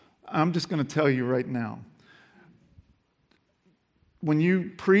I'm just going to tell you right now. When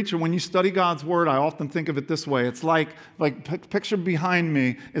you preach or when you study God's word, I often think of it this way. It's like picture behind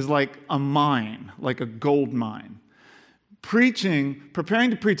me is like a mine, like a gold mine. Preparing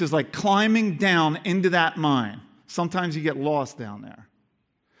to preach is like climbing down into that mine. Sometimes you get lost down there.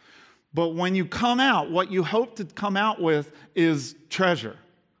 But when you come out, what you hope to come out with is treasure,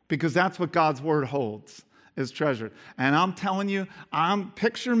 because that's what God's word holds, is treasure. And I'm telling you,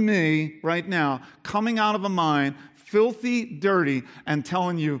 picture me right now coming out of a mine, filthy, dirty, and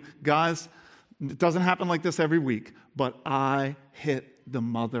telling you, guys, it doesn't happen like this every week, but I hit the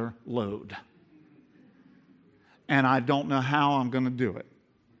mother lode. And I don't know how I'm going to do it.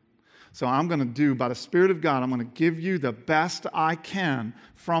 So I'm going to do, by the Spirit of God, I'm going to give you the best I can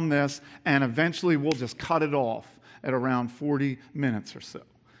from this, and eventually we'll just cut it off at around 40 minutes or so,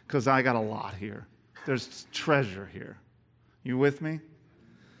 because I got a lot here. There's treasure here. You with me?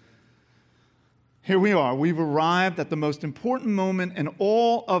 Here we are. We've arrived at the most important moment in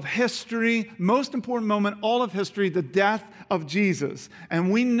all of history, the death of Jesus.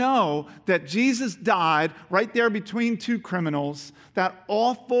 And we know that Jesus died right there between two criminals, that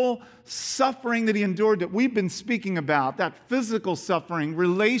awful suffering that he endured that we've been speaking about, that physical suffering,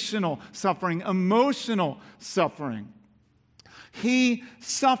 relational suffering, emotional suffering. He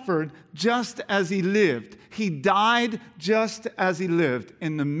suffered just as he lived. He died just as he lived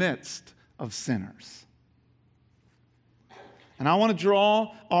in the midst of sinners. And I want to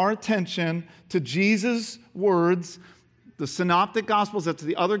draw our attention to Jesus' words. The Synoptic Gospels, that's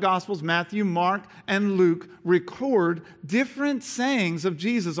the other Gospels, Matthew, Mark, and Luke, record different sayings of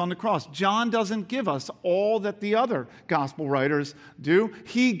Jesus on the cross. John doesn't give us all that the other Gospel writers do.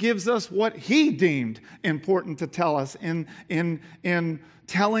 He gives us what he deemed important to tell us in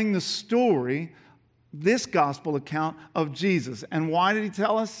telling the story, this gospel account of Jesus. And why did he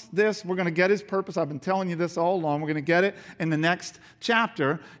tell us this? We're going to get his purpose. I've been telling you this all along. We're going to get it in the next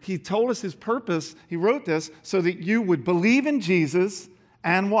chapter. He told us his purpose. He wrote this so that you would believe in Jesus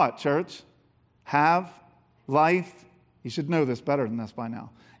and what, church? Have life. You should know this better than this by now.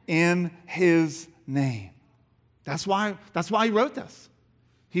 In his name. That's why he wrote this.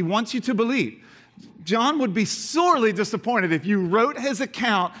 He wants you to believe. John would be sorely disappointed if you wrote his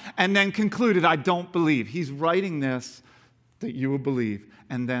account and then concluded, I don't believe. He's writing this that you will believe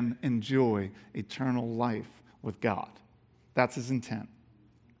and then enjoy eternal life with God. That's his intent.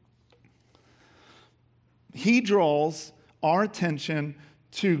 He draws our attention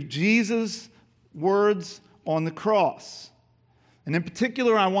to Jesus' words on the cross. And in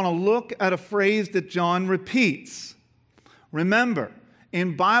particular, I want to look at a phrase that John repeats. Remember,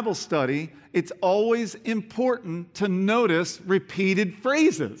 in Bible study, it's always important to notice repeated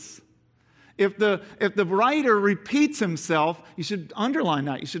phrases. If the writer repeats himself, you should underline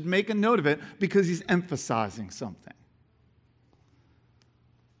that. You should make a note of it because he's emphasizing something.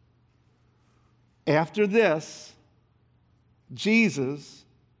 After this, Jesus,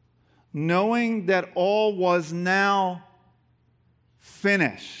 knowing that all was now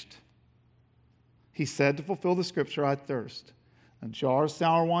finished, he said to fulfill the scripture, I thirst. A jar of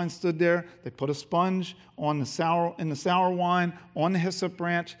sour wine stood there. They put a sponge in the sour wine on the hyssop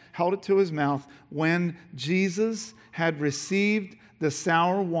branch, held it to his mouth. When Jesus had received the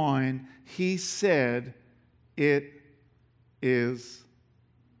sour wine, he said, it is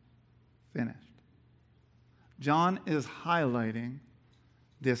finished. John is highlighting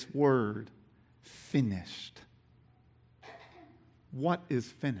this word, finished. What is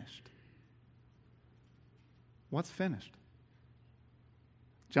finished? What's finished?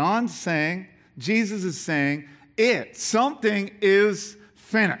 Jesus is saying, something is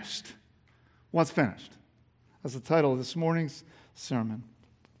finished. What's finished? That's the title of this morning's sermon.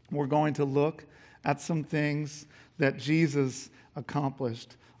 We're going to look at some things that Jesus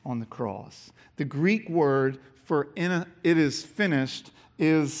accomplished on the cross. The Greek word for it is finished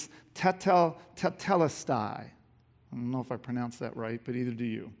is tetelestai. I don't know if I pronounced that right, but either do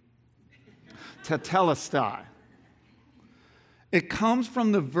you. Tetelestai. It comes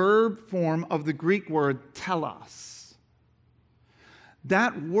from the verb form of the Greek word telos.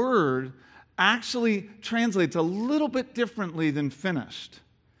 That word actually translates a little bit differently than finished.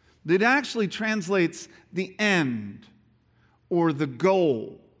 It actually translates the end or the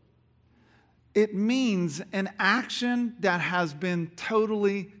goal. It means an action that has been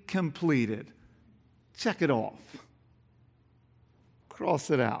totally completed. Check it off. Cross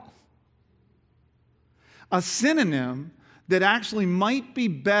it out. A synonym that actually might be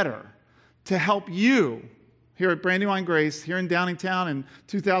better to help you here at Brandywine Grace, here in Downingtown in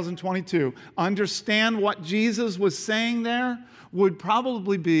 2022, understand what Jesus was saying there would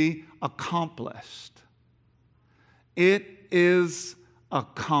probably be accomplished. It is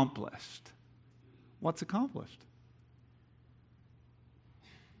accomplished. What's accomplished?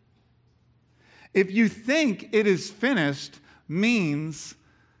 If you think it is finished, means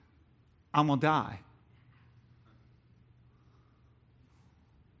I'm going to die.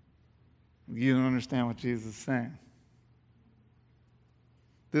 You don't understand what Jesus is saying.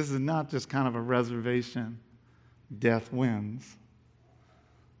 This is not just kind of a reservation, death wins.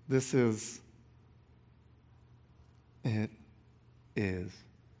 This is, it is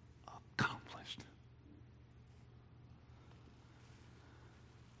accomplished.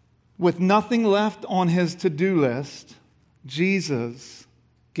 With nothing left on his to-do list, Jesus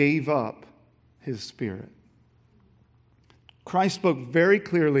gave up his spirit. Christ spoke very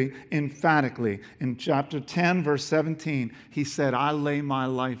clearly, emphatically. In chapter 10, verse 17, he said, I lay my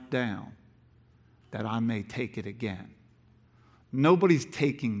life down that I may take it again. Nobody's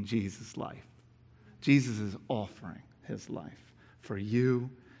taking Jesus' life. Jesus is offering his life for you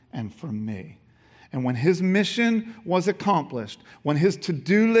and for me. And when his mission was accomplished, when his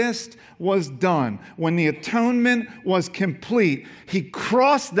to-do list was done, when the atonement was complete, he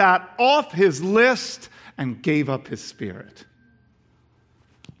crossed that off his list and gave up his spirit.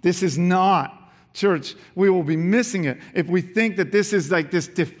 This is not, church, we will be missing it if we think that this is like this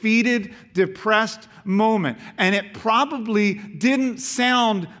defeated, depressed moment. And it probably didn't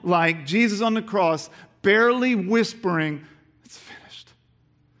sound like Jesus on the cross barely whispering, it's finished.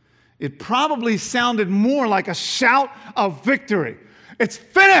 It probably sounded more like a shout of victory. It's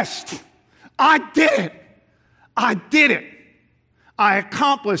finished. I did it. I did it. I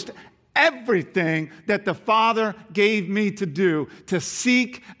accomplished everything that the Father gave me to do, to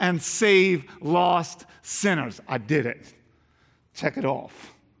seek and save lost sinners. I did it. Check it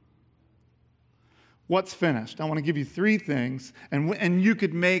off. What's finished? I want to give you 3 things, and you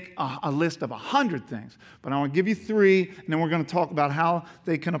could make a list of 100 things, but I want to give you 3, and then we're going to talk about how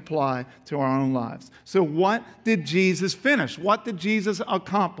they can apply to our own lives. So what did Jesus finish? What did Jesus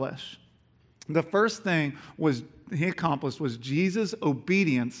accomplish? The first thing he accomplished was Jesus'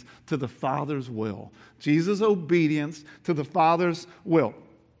 obedience to the Father's will. Jesus' obedience to the Father's will.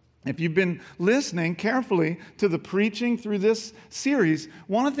 If you've been listening carefully to the preaching through this series,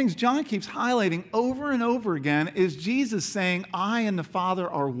 one of the things John keeps highlighting over and over again is Jesus saying, I and the Father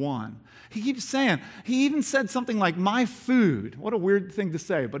are one. He keeps saying, he even said something like, my food. What a weird thing to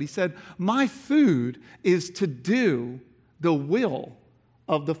say, but he said, my food is to do the will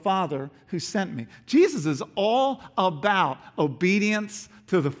of the Father who sent me. Jesus is all about obedience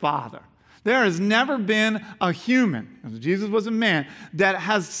to the Father. There has never been a human, Jesus was a man, that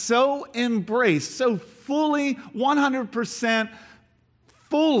has so embraced, so fully, 100%,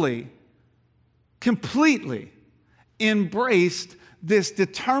 fully, completely embraced this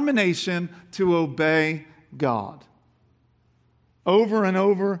determination to obey God. Over and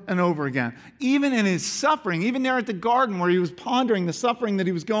over and over again. Even in his suffering, even there at the garden where he was pondering the suffering that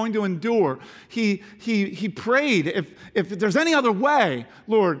he was going to endure, he prayed, if there's any other way,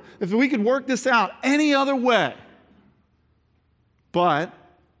 Lord, if we could work this out any other way. But,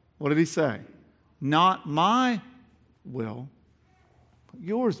 what did he say? Not my will, but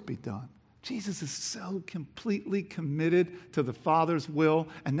yours be done. Jesus is so completely committed to the Father's will,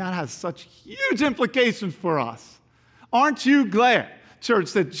 and that has such huge implications for us. Aren't you glad,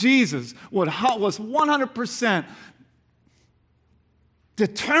 church, that Jesus was 100%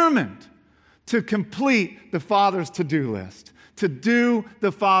 determined to complete the Father's to-do list, to do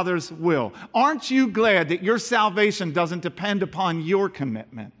the Father's will? Aren't you glad that your salvation doesn't depend upon your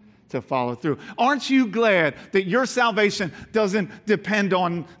commitment to follow through? Aren't you glad that your salvation doesn't depend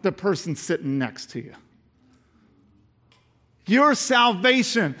on the person sitting next to you? Your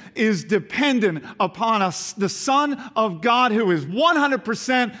salvation is dependent upon us, the Son of God, who is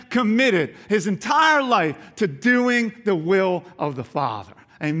 100% committed his entire life to doing the will of the Father.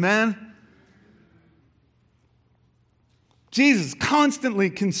 Amen? Jesus constantly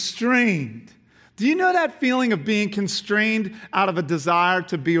constrained. Do you know that feeling of being constrained out of a desire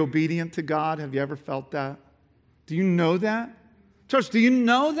to be obedient to God? Have you ever felt that? Do you know that? Church, do you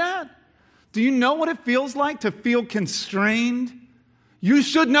know that? Do you know what it feels like to feel constrained? You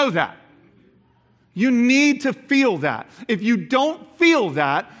should know that. You need to feel that. If you don't feel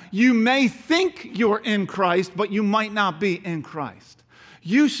that, you may think you're in Christ, but you might not be in Christ.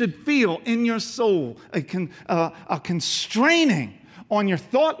 You should feel in your soul a constraining on your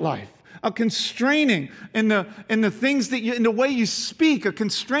thought life, a constraining in the things that you, in the way you speak, a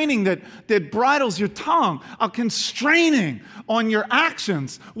constraining that bridles your tongue, a constraining on your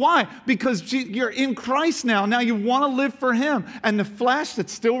actions. Why? Because you're in Christ now. Now you want to live for Him. And the flesh that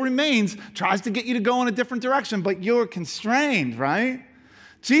still remains tries to get you to go in a different direction, but you're constrained, right?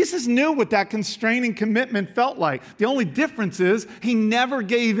 Jesus knew what that constraining commitment felt like. The only difference is He never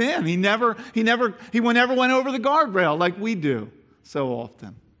gave in. He never went over the guardrail like we do so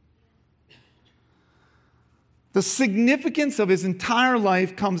often. The significance of His entire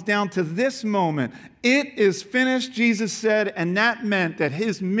life comes down to this moment. It is finished, Jesus said, and that meant that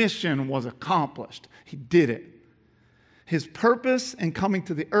His mission was accomplished. He did it. His purpose in coming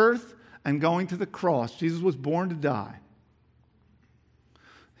to the earth and going to the cross, Jesus was born to die.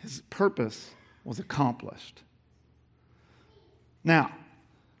 His purpose was accomplished. Now,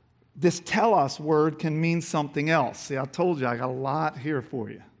 this telos word can mean something else. See, I told you I got a lot here for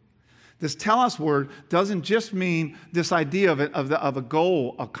you. This telos word doesn't just mean this idea of a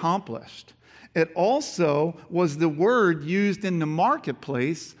goal accomplished. It also was the word used in the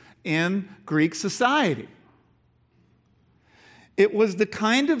marketplace in Greek society. It was the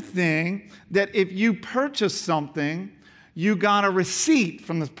kind of thing that if you purchase something, you got a receipt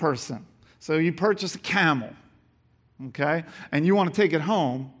from this person. So you purchase a camel, okay? And you want to take it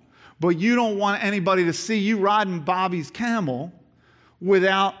home, but you don't want anybody to see you riding Bobby's camel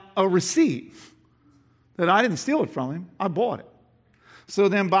without a receipt. That I didn't steal it from him, I bought it. So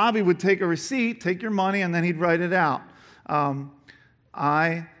then Bobby would take a receipt, take your money, and then he'd write it out.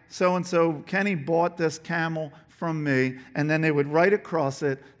 So-and-so, Kenny bought this camel from me, and then they would write across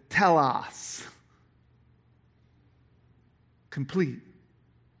it, telos. Complete.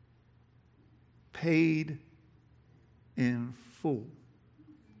 Paid in full.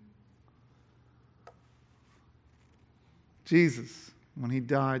 Jesus, when He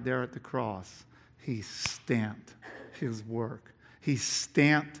died there at the cross, He stamped His work. He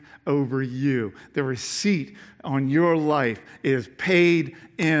stamped over you. The receipt on your life is paid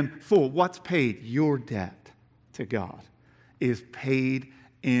in full. What's paid? Your debt to God is paid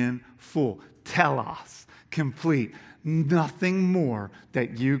in full. Telos. Complete. Nothing more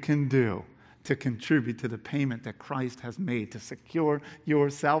that you can do to contribute to the payment that Christ has made to secure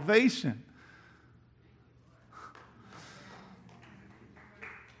your salvation.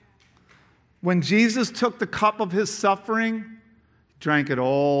 When Jesus took the cup of His suffering, He drank it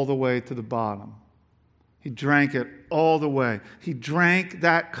all the way to the bottom. He drank it all the way. He drank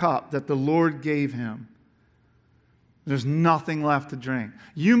that cup that the Lord gave Him. There's nothing left to drink.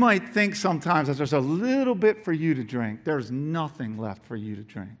 You might think sometimes that there's a little bit for you to drink. There's nothing left for you to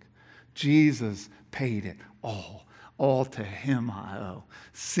drink. Jesus paid it all. All to Him I owe.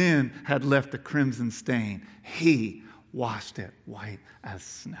 Sin had left a crimson stain. He washed it white as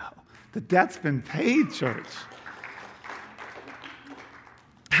snow. The debt's been paid, church.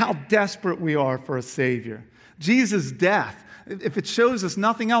 How desperate we are for a Savior. Jesus' death, if it shows us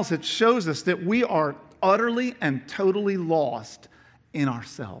nothing else, it shows us that we are utterly and totally lost in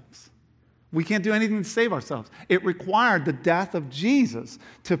ourselves. We can't do anything to save ourselves. It required the death of Jesus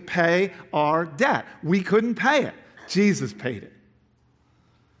to pay our debt. We couldn't pay it. Jesus paid it.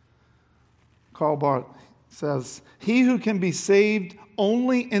 Karl Barth says, "He who can be saved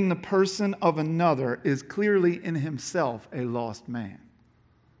only in the person of another is clearly in himself a lost man."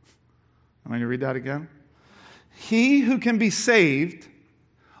 I'm going to read that again. He who can be saved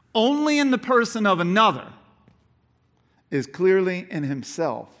only in the person of another is clearly in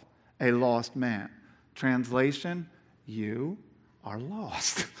himself a lost man. Translation, you are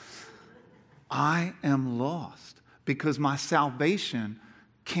lost. I am lost because my salvation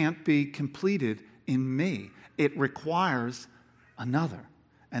can't be completed in me. It requires another.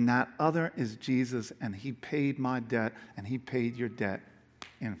 And that other is Jesus, and He paid my debt, and He paid your debt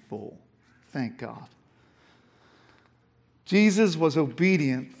in full. Thank God. Jesus was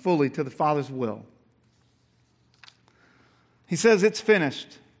obedient fully to the Father's will. He says, it's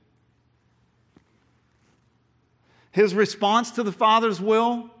finished. His response to the Father's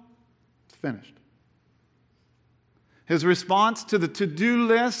will, it's finished. His response to the to-do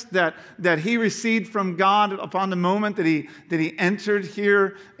list that He received from God upon the moment that he entered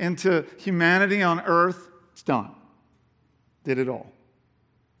here into humanity on earth, it's done. Did it all.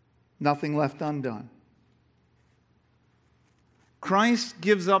 Nothing left undone. Christ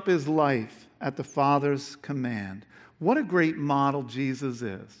gives up His life at the Father's command. What a great model Jesus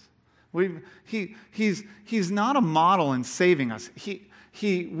is. He's not a model in saving us.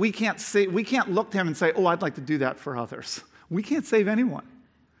 We can't look to Him and say, oh, I'd like to do that for others. We can't save anyone.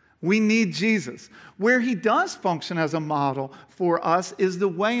 We need Jesus. Where he does function as a model for us is the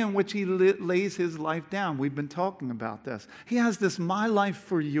way in which he lays his life down. We've been talking about this. He has this my life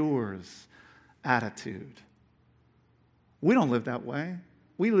for yours attitude. We don't live that way.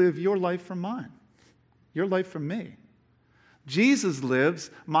 We live your life for mine, your life for me. Jesus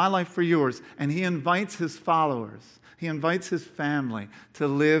lives my life for yours, and he invites his followers, he invites his family to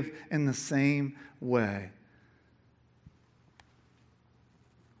live in the same way.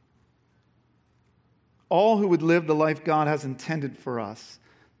 All who would live the life God has intended for us,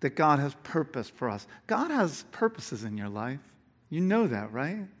 that God has purpose for us. God has purposes in your life. You know that,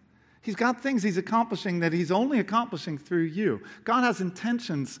 right? He's got things he's accomplishing that he's only accomplishing through you. God has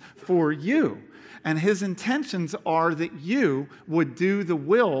intentions for you. And his intentions are that you would do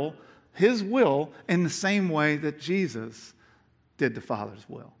his will, in the same way that Jesus did the Father's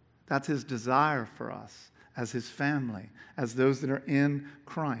will. That's his desire for us as his family, as those that are in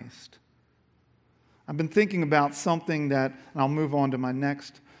Christ. I've been thinking about something that, and I'll move on to my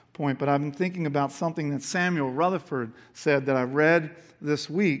next point, but I've been thinking about something that Samuel Rutherford said that I read this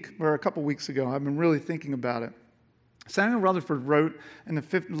week, or a couple weeks ago. I've been really thinking about it. Samuel Rutherford wrote in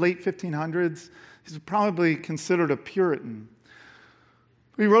the late 1500s. He's probably considered a Puritan.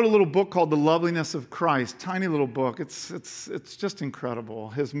 He wrote a little book called The Loveliness of Christ, tiny little book. It's just incredible,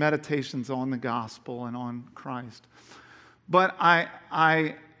 his meditations on the gospel and on Christ. But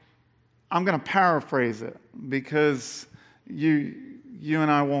I'm going to paraphrase it because you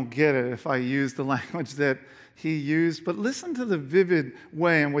and I won't get it if I use the language that he used. But listen to the vivid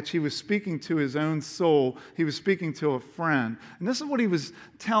way in which he was speaking to his own soul. He was speaking to a friend. And this is what he was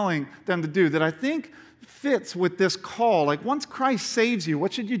telling them to do that I think fits with this call. Like, once Christ saves you,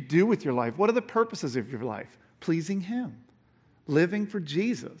 what should you do with your life? What are the purposes of your life? Pleasing him. Living for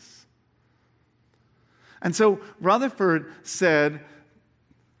Jesus. And so Rutherford said,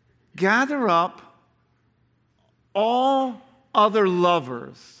 gather up all other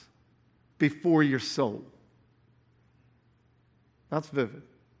lovers before your soul. That's vivid.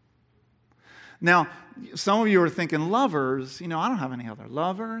 Now, some of you are thinking, lovers, I don't have any other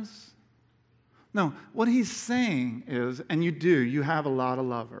lovers. No, what he's saying is, and you have a lot of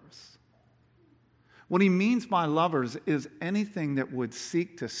lovers. What he means by lovers is anything that would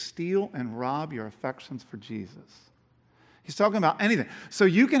seek to steal and rob your affections for Jesus. He's talking about anything. So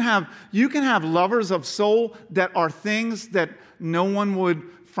you can have lovers of soul that are things that no one would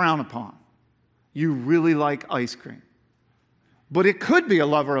frown upon. You really like ice cream. But it could be a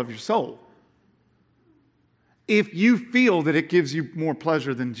lover of your soul if you feel that it gives you more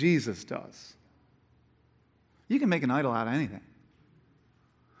pleasure than Jesus does. You can make an idol out of anything.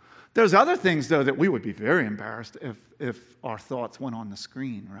 There's other things, though, that we would be very embarrassed if our thoughts went on the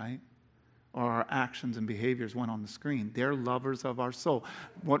screen, right? Or our actions and behaviors went on the screen. They're lovers of our soul.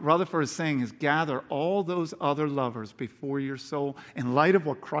 What Rutherford is saying is gather all those other lovers before your soul. In light of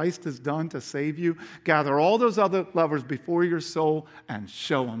what Christ has done to save you, gather all those other lovers before your soul and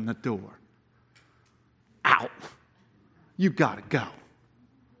show them the door. Out. You got to go.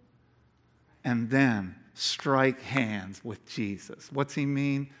 And then strike hands with Jesus. What's he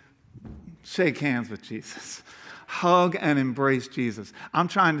mean? Shake hands with Jesus. Hug and embrace Jesus. I'm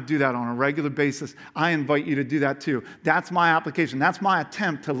trying to do that on a regular basis. I invite you to do that too. That's my application. That's my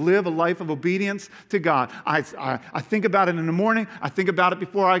attempt to live a life of obedience to God. I think about it in the morning. I think about it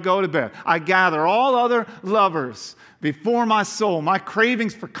before I go to bed. I gather all other lovers before my soul, my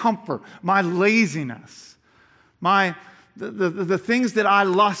cravings for comfort, my laziness, the things that I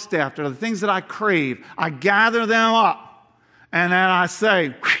lust after, the things that I crave. I gather them up and then I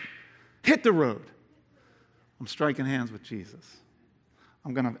say, hit the road. I'm striking hands with Jesus.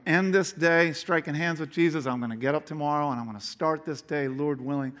 I'm going to end this day striking hands with Jesus. I'm going to get up tomorrow and I'm going to start this day, Lord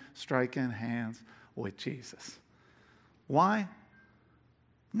willing, striking hands with Jesus. Why?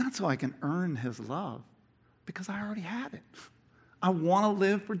 Not so I can earn his love, because I already have it. I want to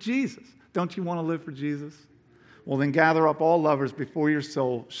live for Jesus. Don't you want to live for Jesus? Well, then gather up all lovers before your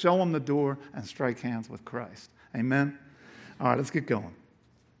soul, show them the door, and strike hands with Christ. Amen? All right, let's get going.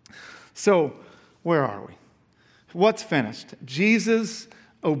 So, where are we? What's finished? Jesus'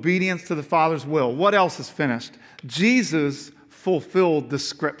 obedience to the Father's will. What else is finished? Jesus fulfilled the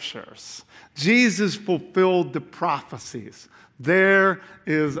scriptures. Jesus fulfilled the prophecies. There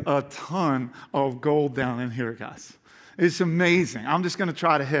is a ton of gold down in here, guys. It's amazing. I'm just going to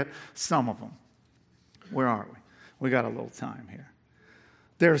try to hit some of them. Where are we? We got a little time here.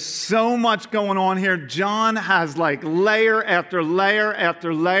 There's so much going on here. John has like layer after layer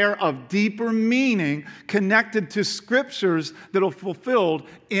after layer of deeper meaning connected to scriptures that are fulfilled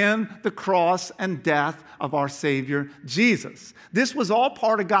in the cross and death of our Savior, Jesus. This was all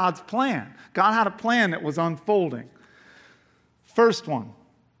part of God's plan. God had a plan that was unfolding. First one,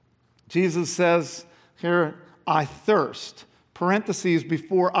 Jesus says here, I thirst. Parentheses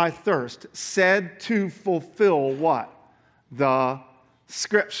before I thirst. Said to fulfill what? The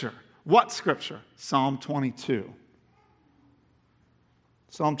Scripture. What Scripture? Psalm 22.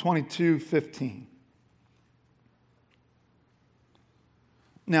 Psalm 22, 15.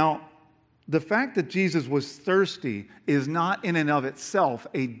 Now, the fact that Jesus was thirsty is not in and of itself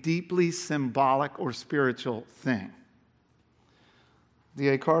a deeply symbolic or spiritual thing.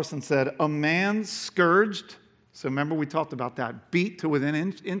 D.A. Carson said, a man scourged, so remember we talked about that, beat to within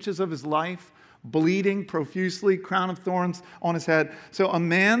inches of his life, bleeding profusely, crown of thorns on his head. So a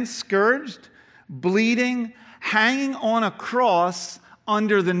man scourged, bleeding, hanging on a cross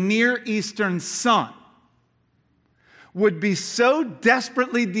under the Near Eastern sun would be so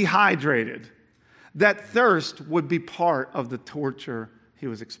desperately dehydrated that thirst would be part of the torture he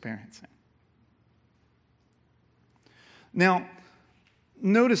was experiencing. Now,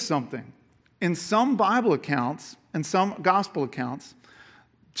 notice something. In some Bible accounts and some gospel accounts,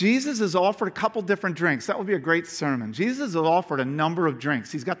 Jesus is offered a couple different drinks. That would be a great sermon. Jesus is offered a number of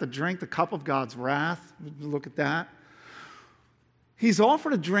drinks. He's got the drink, the cup of God's wrath. Look at that. He's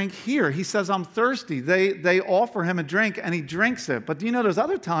offered a drink here. He says, I'm thirsty. They offer him a drink, and he drinks it. But do you know there's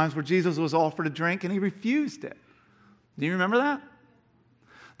other times where Jesus was offered a drink, and he refused it? Do you remember that?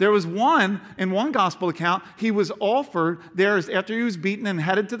 There was one, in one gospel account, he was offered, after he was beaten and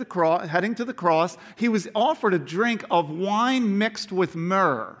heading to the cross, he was offered a drink of wine mixed with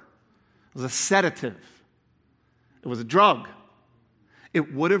myrrh. It was a sedative. It was a drug.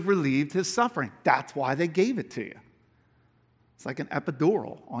 It would have relieved his suffering. That's why they gave it to you. It's like an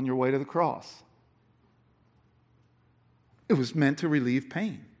epidural on your way to the cross. It was meant to relieve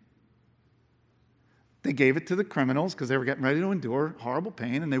pain. They gave it to the criminals because they were getting ready to endure horrible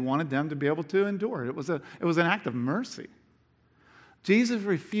pain, and they wanted them to be able to endure it. It was an act of mercy. Jesus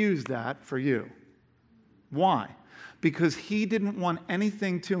refused that for you. Why? Because he didn't want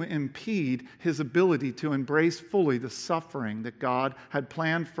anything to impede his ability to embrace fully the suffering that God had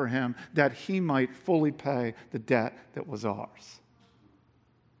planned for him, that he might fully pay the debt that was ours.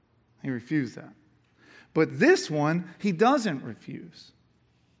 He refused that. But this one, he doesn't refuse.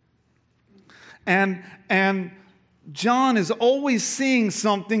 And John is always seeing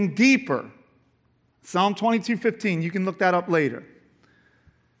something deeper. Psalm 22:15, you can look that up later.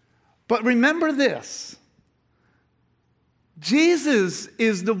 But remember this. Jesus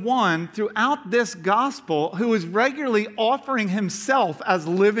is the one throughout this gospel who is regularly offering himself as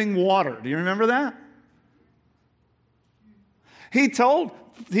living water. Do you remember that? He told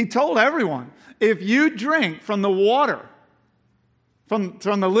everyone, if you drink from the water,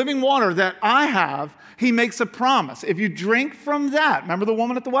 from the living water that I have, he makes a promise. If you drink from that, remember the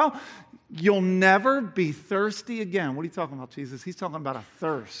woman at the well? You'll never be thirsty again. What are you talking about, Jesus? He's talking about a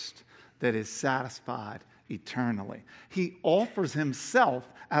thirst that is satisfied eternally. He offers himself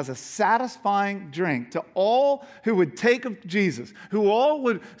as a satisfying drink to all who would take of Jesus, who all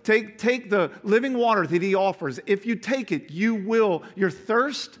would take the living water that he offers. If you take it, your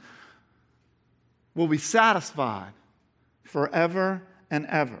thirst will be satisfied forever and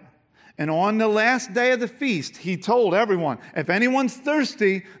ever. And on the last day of the feast, he told everyone, if anyone's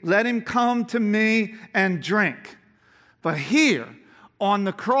thirsty, let him come to me and drink. But here on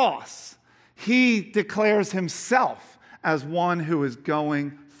the cross, he declares himself as one who is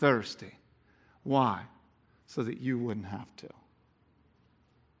going thirsty. Why? So that you wouldn't have to.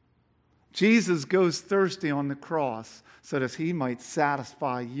 Jesus goes thirsty on the cross so that he might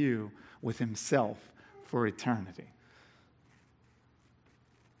satisfy you with himself for eternity.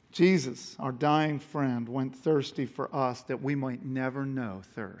 Jesus, our dying friend, went thirsty for us that we might never know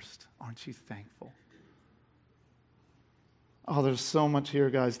thirst. Aren't you thankful? Oh, there's so much here,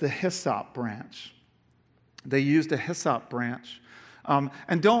 guys. The hyssop branch. They used a hyssop branch.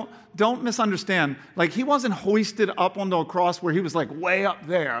 And don't misunderstand. Like, he wasn't hoisted up onto a cross where he was like way up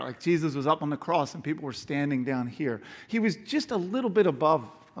there. Like Jesus was up on the cross and people were standing down here. He was just a little bit above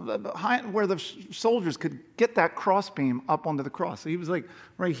where the soldiers could get that crossbeam up onto the cross. So he was like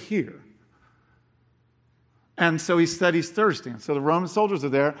right here. And so he said he's thirsty. And so the Roman soldiers are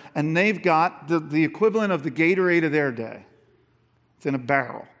there, and they've got the equivalent of the Gatorade of their day. It's in a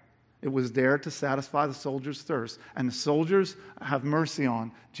barrel. It was there to satisfy the soldiers' thirst. And the soldiers have mercy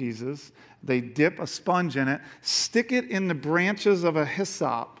on Jesus. They dip a sponge in it, stick it in the branches of a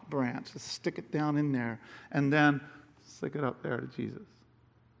hyssop branch, stick it down in there, and then stick it up there to Jesus.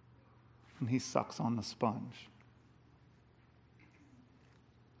 And he sucks on the sponge.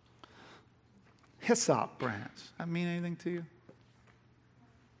 Hyssop branch. That mean anything to you?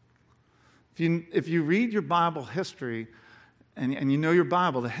 If you read your Bible history and you know your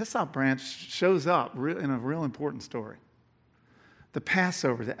Bible, the hyssop branch shows up in a real important story. The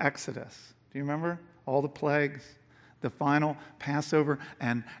Passover, the Exodus. Do you remember all the plagues? The final Passover,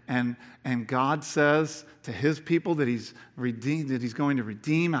 and God says to his people that he's going to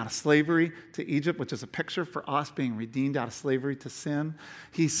redeem out of slavery to Egypt, which is a picture for us being redeemed out of slavery to sin.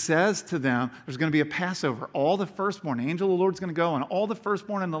 He says to them, there's going to be a Passover. All the firstborn, the angel of the Lord's going to go, and all the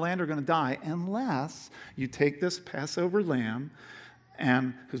firstborn in the land are going to die unless you take this Passover lamb,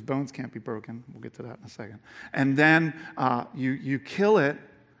 and whose bones can't be broken. We'll get to that in a second. And then you kill it.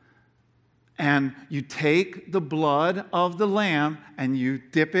 And you take the blood of the lamb and you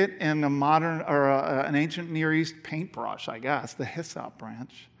dip it in a modern or an ancient Near East paintbrush, I guess, the hyssop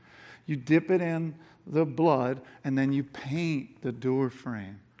branch. You dip it in the blood and then you paint the door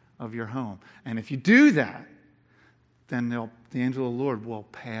frame of your home. And if you do that, then the angel of the Lord will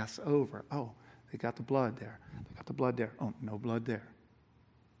pass over. Oh, they got the blood there. They got the blood there. Oh, no blood there.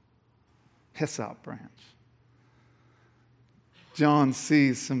 Hyssop branch. John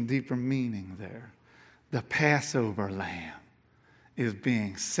sees some deeper meaning there. The Passover lamb is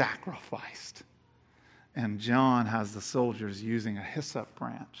being sacrificed. And John has the soldiers using a hyssop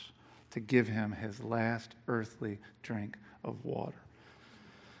branch to give him his last earthly drink of water.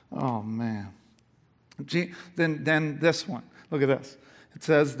 Oh, man. Then this one. Look at this. It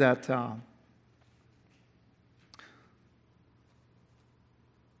says that...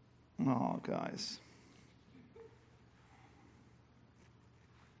 guys...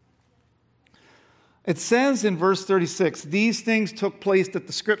 It says in verse 36, these things took place that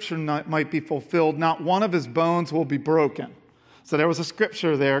the scripture might be fulfilled. Not one of his bones will be broken. So there was a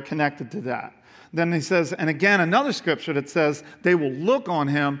scripture there connected to that. Then he says, and again, another scripture that says, they will look on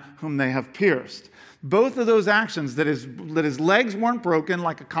him whom they have pierced. Both of those actions, that his legs weren't broken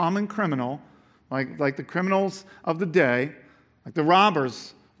like a common criminal, like the criminals of the day, like the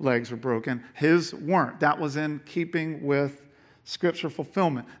robbers' legs were broken, his weren't. That was in keeping with Scripture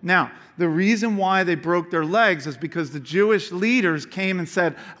fulfillment. Now, the reason why they broke their legs is because the Jewish leaders came and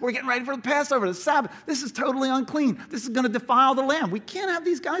said, we're getting ready for the Passover, the Sabbath. This is totally unclean. This is going to defile the lamb. We can't have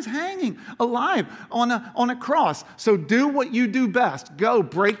these guys hanging alive on a cross. So do what you do best. Go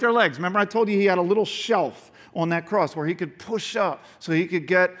break their legs. Remember I told you he had a little shelf on that cross where he could push up so he could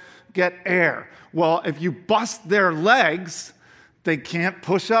get air. Well, if you bust their legs, they can't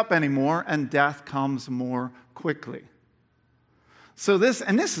push up anymore and death comes more quickly. So this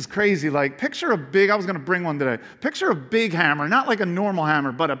is crazy, like picture a big, I was going to bring one today. Picture a big hammer, not like a normal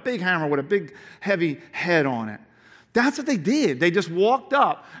hammer, but a big hammer with a big heavy head on it. That's what they did. They just walked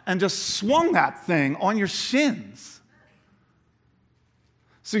up and just swung that thing on your shins.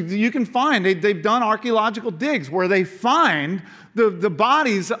 So you can find, they've done archaeological digs where they find the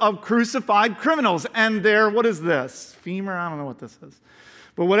bodies of crucified criminals. And their, what is this? Femur? I don't know what this is.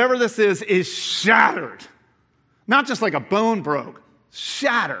 But whatever this is shattered. Not just like a bone broke.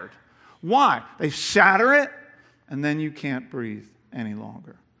 Shattered. Why? They shatter it, and then you can't breathe any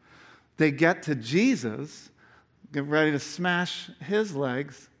longer. They get to Jesus, get ready to smash his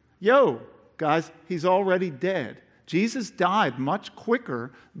legs. Yo, guys, he's already dead. Jesus died much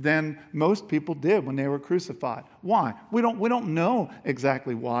quicker than most people did when they were crucified. Why? We don't know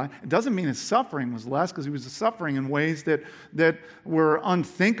exactly why. It doesn't mean his suffering was less, because he was suffering in ways that were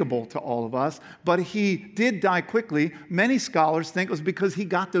unthinkable to all of us. But he did die quickly. Many scholars think it was because he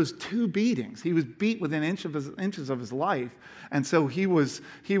got those 2 beatings. He was beat within inches of his life. And so he was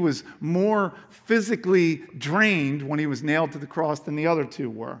more physically drained when he was nailed to the cross than the other 2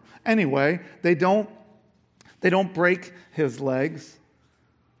 were. Anyway, they don't break his legs.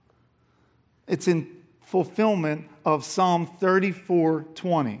 It's in fulfillment of Psalm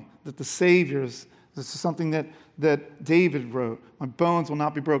 34:20 that the Savior's, this is something that David wrote. My bones will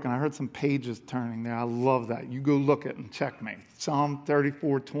not be broken. I heard some pages turning there. I love that. You go look at it and check me. Psalm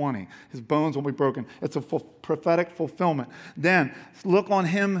 34:20. His bones will be broken. It's a prophetic fulfillment. Then look on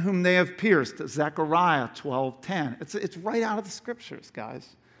him whom they have pierced. Zechariah 12:10. It's right out of the scriptures,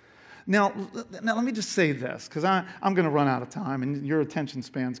 guys. Now, let me just say this, because I'm going to run out of time, and your attention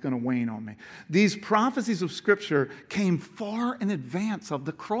span is going to wane on me. These prophecies of Scripture came far in advance of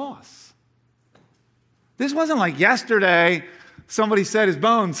the cross. This wasn't like yesterday somebody said his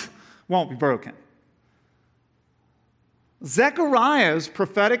bones won't be broken. Zechariah's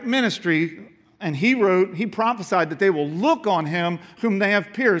prophetic ministry, and he prophesied that they will look on him whom they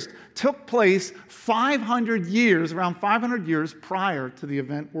have pierced, took place around 500 years prior to the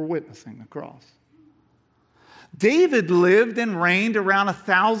event we're witnessing, the cross. David lived and reigned around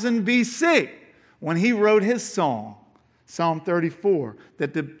 1000 BC when he wrote his song, Psalm 34,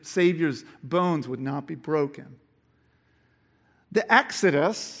 that the Savior's bones would not be broken. The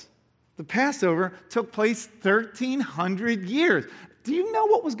Exodus, the Passover, took place 1,300 years. Do you know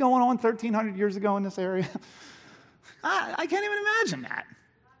what was going on 1,300 years ago in this area? I can't even imagine that.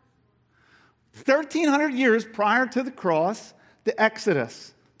 1,300 years prior to the cross, the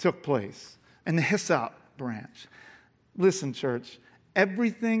Exodus took place and the hyssop branch. Listen, church,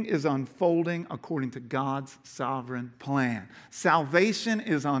 everything is unfolding according to God's sovereign plan. Salvation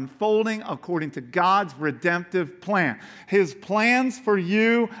is unfolding according to God's redemptive plan. His plans for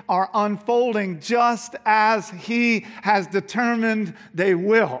you are unfolding just as He has determined they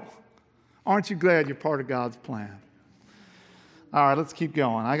will. Aren't you glad you're part of God's plan? All right, let's keep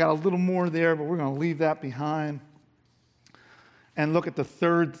going. I got a little more there, but we're going to leave that behind and look at the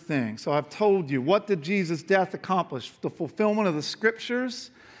third thing. So I've told you, what did Jesus' death accomplish? The fulfillment of the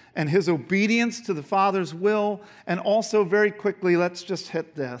Scriptures and His obedience to the Father's will. And also, very quickly, let's just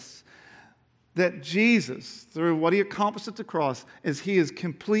hit this, that Jesus, through what He accomplished at the cross, He is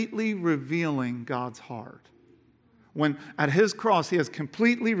completely revealing God's heart. When at His cross, He has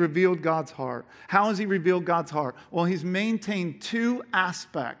completely revealed God's heart. How has He revealed God's heart? Well, He's maintained two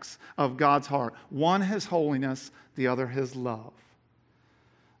aspects of God's heart. One, His holiness, the other, His love.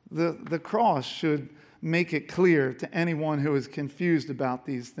 The cross should make it clear to anyone who is confused about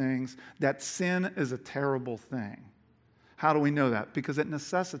these things that sin is a terrible thing. How do we know that? Because it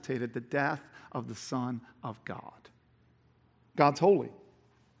necessitated the death of the Son of God. God's holy.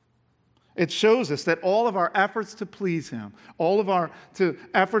 It shows us that all of our efforts to please Him, all of our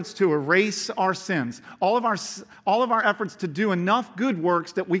efforts to erase our sins, all of our efforts to do enough good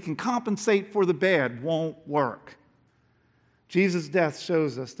works that we can compensate for the bad won't work. Jesus' death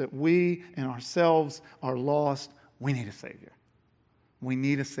shows us that we and ourselves are lost. We need a Savior. We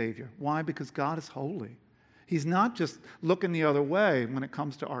need a Savior. Why? Because God is holy. He's not just looking the other way when it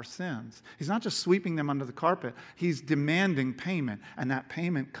comes to our sins. He's not just sweeping them under the carpet. He's demanding payment, and that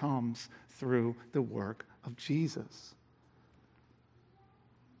payment comes through the work of Jesus.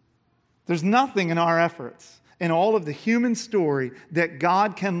 There's nothing in our efforts, in all of the human story, that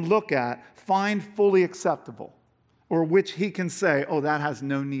God can look at, find fully acceptable, or which He can say, oh, that has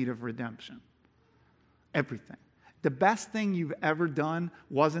no need of redemption. Everything. The best thing you've ever done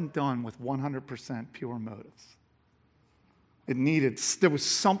wasn't done with 100% pure motives. There was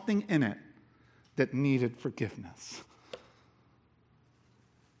something in it that needed forgiveness.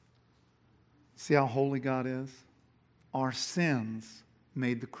 See how holy God is? Our sins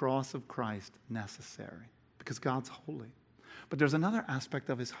made the cross of Christ necessary because God's holy. But there's another aspect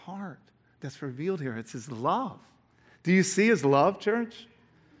of His heart that's revealed here. It's His love. Do you see His love, church?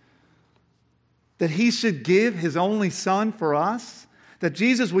 That He should give His only Son for us? That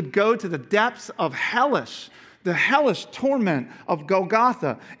Jesus would go to the depths of the hellish torment of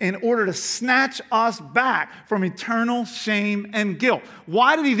Golgotha in order to snatch us back from eternal shame and guilt.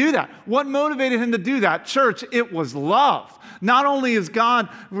 Why did He do that? What motivated Him to do that? Church, it was love. Not only is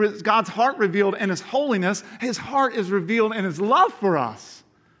God's heart revealed in His holiness, His heart is revealed in His love for us.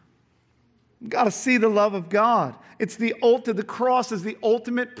 You've got to see the love of God. The cross is the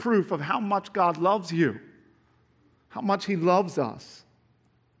ultimate proof of how much God loves you, how much He loves us.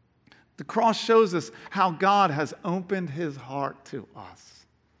 The cross shows us how God has opened His heart to us.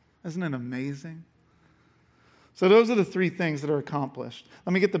 Isn't it amazing? So those are the three things that are accomplished.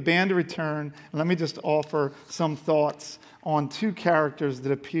 Let me get the band to return, and let me just offer some thoughts on two characters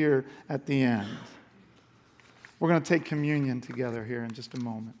that appear at the end. We're going to take communion together here in just a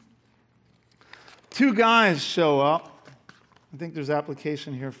moment. Two guys show up. I think there's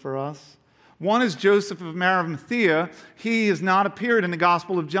application here for us. One is Joseph of Arimathea. He has not appeared in the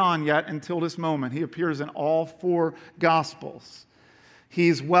Gospel of John yet until this moment. He appears in all four Gospels.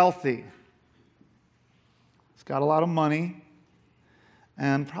 He's wealthy. He's got a lot of money.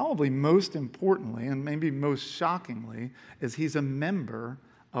 And probably most importantly, and maybe most shockingly, is he's a member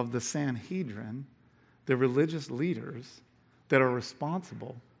of the Sanhedrin, the religious leaders that are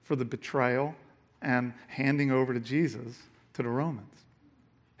responsible for the betrayal and handing over to Jesus to the Romans.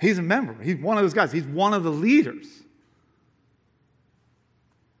 He's a member. He's one of those guys. He's one of the leaders.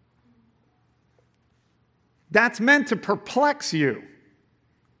 That's meant to perplex you.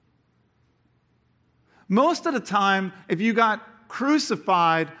 Most of the time, if you got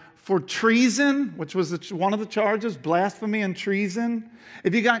crucified for treason, which was one of the charges, blasphemy and treason,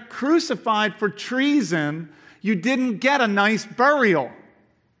 if you got crucified for treason, you didn't get a nice burial.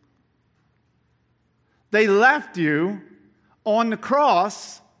 They left you on the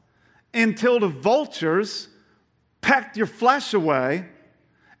cross until the vultures pecked your flesh away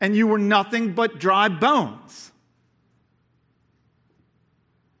and you were nothing but dry bones.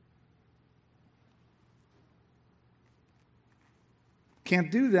 Can't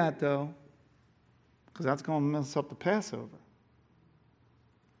do that, though, because that's going to mess up the Passover.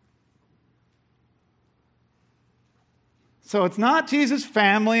 So it's not Jesus'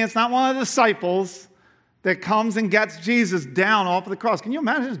 family, it's not one of the disciples that comes and gets Jesus down off of the cross. Can you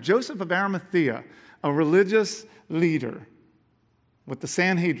imagine Joseph of Arimathea, a religious leader with the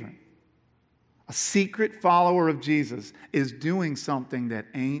Sanhedrin, a secret follower of Jesus, is doing something that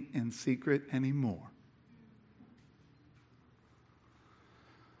ain't in secret anymore?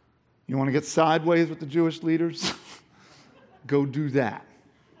 You want to get sideways with the Jewish leaders? Go do that.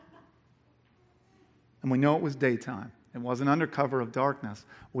 And we know it was daytime. It wasn't under cover of darkness,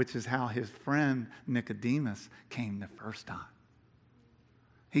 which is how his friend Nicodemus came the first time.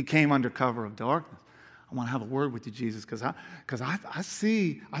 He came under cover of darkness. I want to have a word with you, Jesus, because I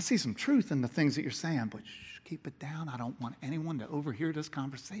see some truth in the things that you're saying, but keep it down. I don't want anyone to overhear this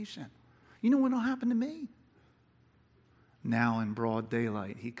conversation. You know what'll happen to me? Now in broad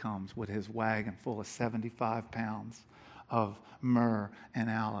daylight, he comes with his wagon full of 75 pounds of myrrh and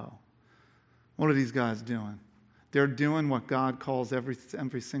aloe. What are these guys doing? They're doing what God calls every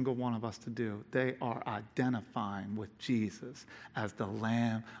single one of us to do. They are identifying with Jesus as the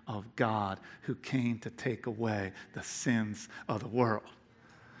Lamb of God who came to take away the sins of the world.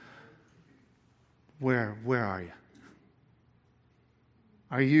 Where are you?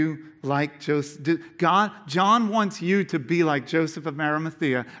 Are you like Joseph? John wants you to be like Joseph of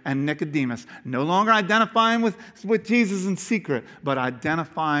Arimathea and Nicodemus, no longer identifying with Jesus in secret, but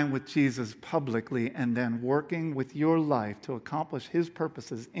identifying with Jesus publicly and then working with your life to accomplish his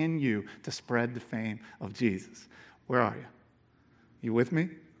purposes in you to spread the fame of Jesus. Where are you? You with me?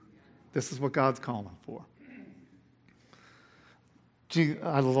 This is what God's calling for.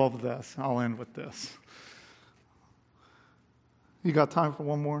 I love this. I'll end with this. You got time for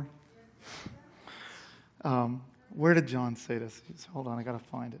one more? Where did John say this? Hold on, I got to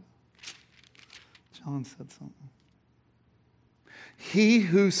find it. John said something. He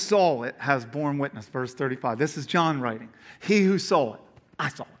who saw it has borne witness, verse 35. This is John writing. He who saw it, I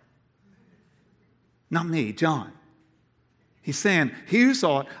saw it. Not me, John. He's saying, he who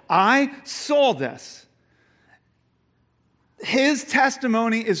saw it, I saw this. His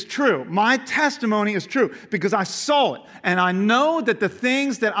testimony is true. My testimony is true because I saw it. And I know that the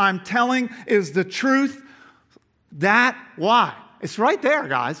things that I'm telling is the truth. Why? It's right there,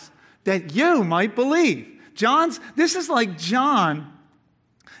 guys, that you might believe. This is like John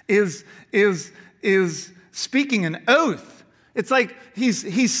is speaking an oath. It's like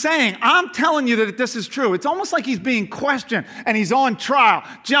he's saying, I'm telling you that this is true. It's almost like he's being questioned and he's on trial.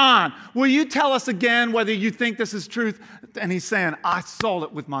 John, will you tell us again whether you think this is truth? And he's saying, I saw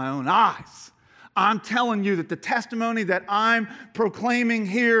it with my own eyes. I'm telling you that the testimony that I'm proclaiming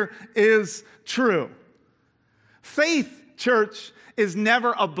here is true. Faith, church, is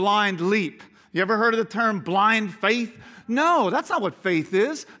never a blind leap. You ever heard of the term blind faith? No, that's not what faith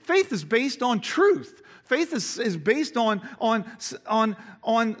is. Faith is based on truth. Faith is based on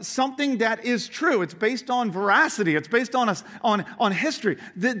something that is true. It's based on veracity. It's based on history.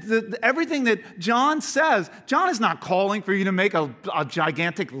 Everything that John says, John is not calling for you to make a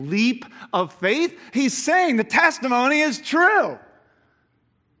gigantic leap of faith. He's saying the testimony is true.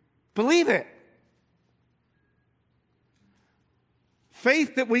 Believe it.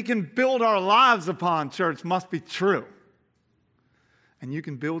 Faith that we can build our lives upon, church, must be true. And you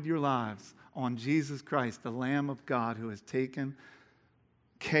can build your lives on Jesus Christ, the Lamb of God who has taken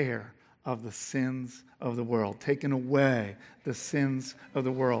care of the sins of the world, taken away the sins of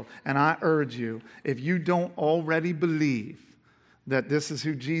the world. And I urge you, if you don't already believe that this is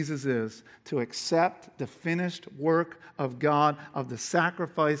who Jesus is, to accept the finished work of God, of the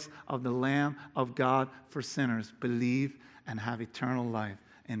sacrifice of the Lamb of God for sinners. Believe and have eternal life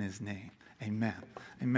in his name. Amen. Amen.